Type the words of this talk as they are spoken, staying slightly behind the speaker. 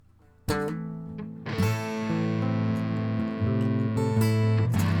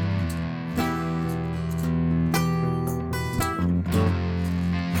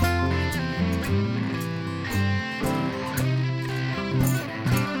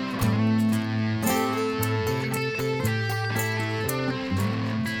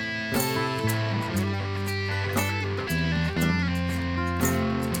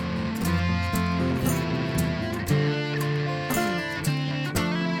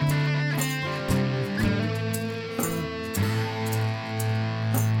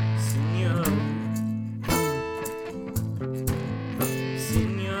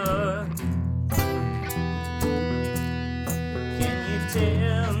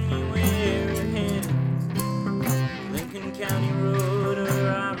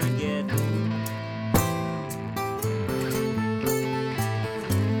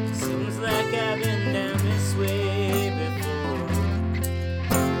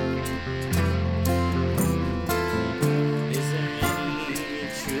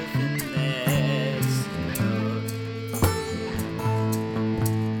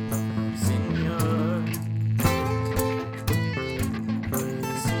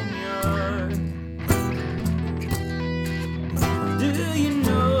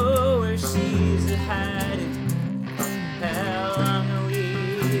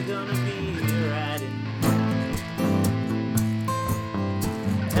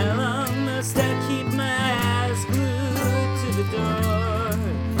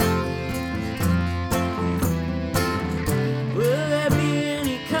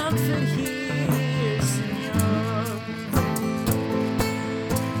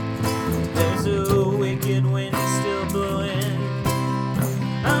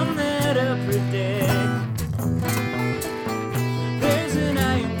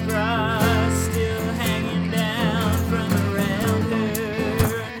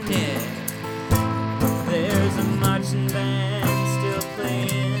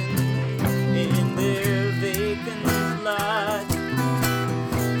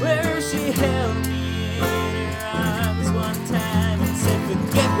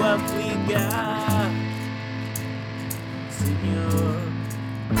lugar, Señor.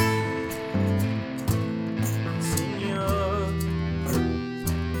 Señor,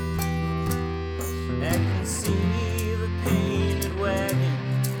 I can see the painted wagon,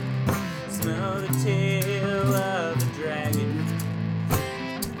 smell the tail of the dragon.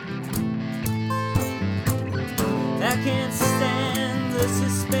 I can't stand the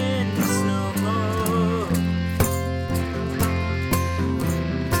suspense no more.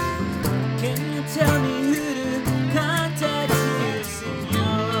 Can you tell me who to contact here,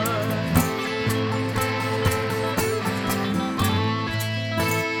 Señor?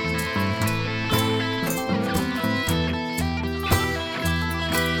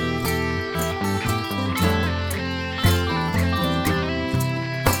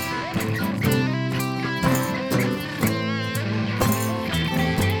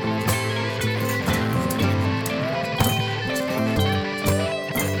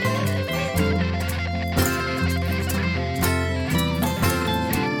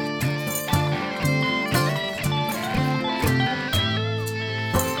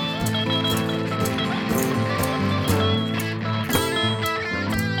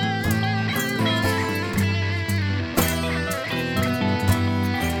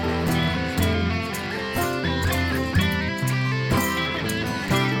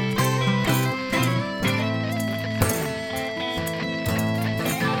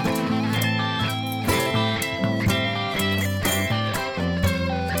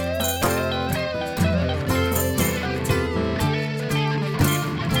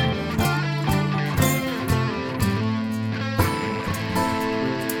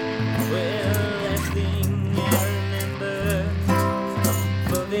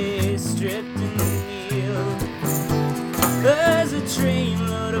 Stripped and kneel, there's a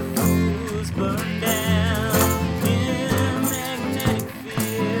trainload of fools burned down in a magnetic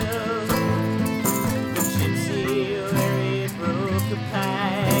field. The gypsy where he broke a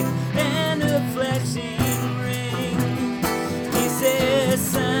pike and a flashing ring. He says,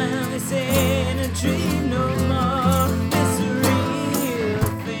 son, this ain't a dream no more, it's a real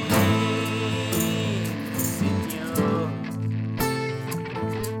thing, Señor.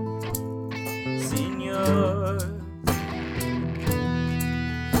 Señor,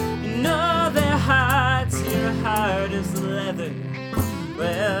 you know their hearts are hard as leather.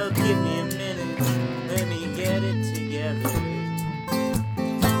 Well, give me a minute, let me get it together.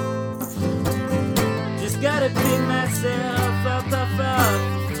 Just gotta pick myself up off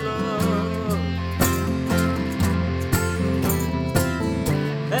the floor.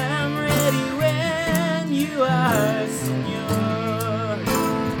 I'm ready when you are, Señor.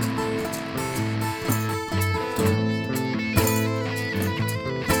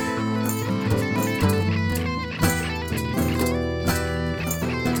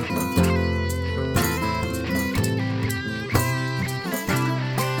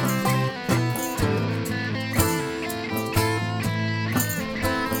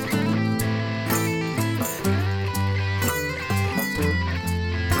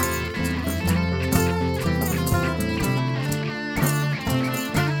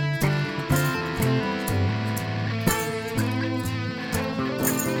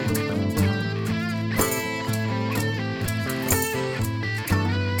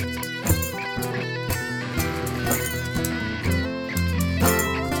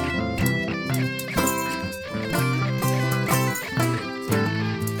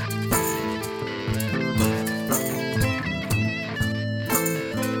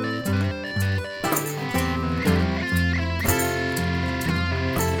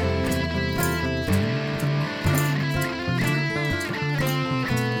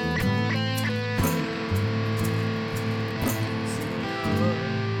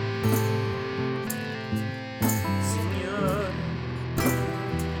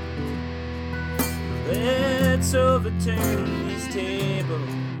 Let's overturn these tables,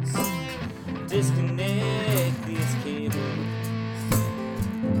 disconnect these cables.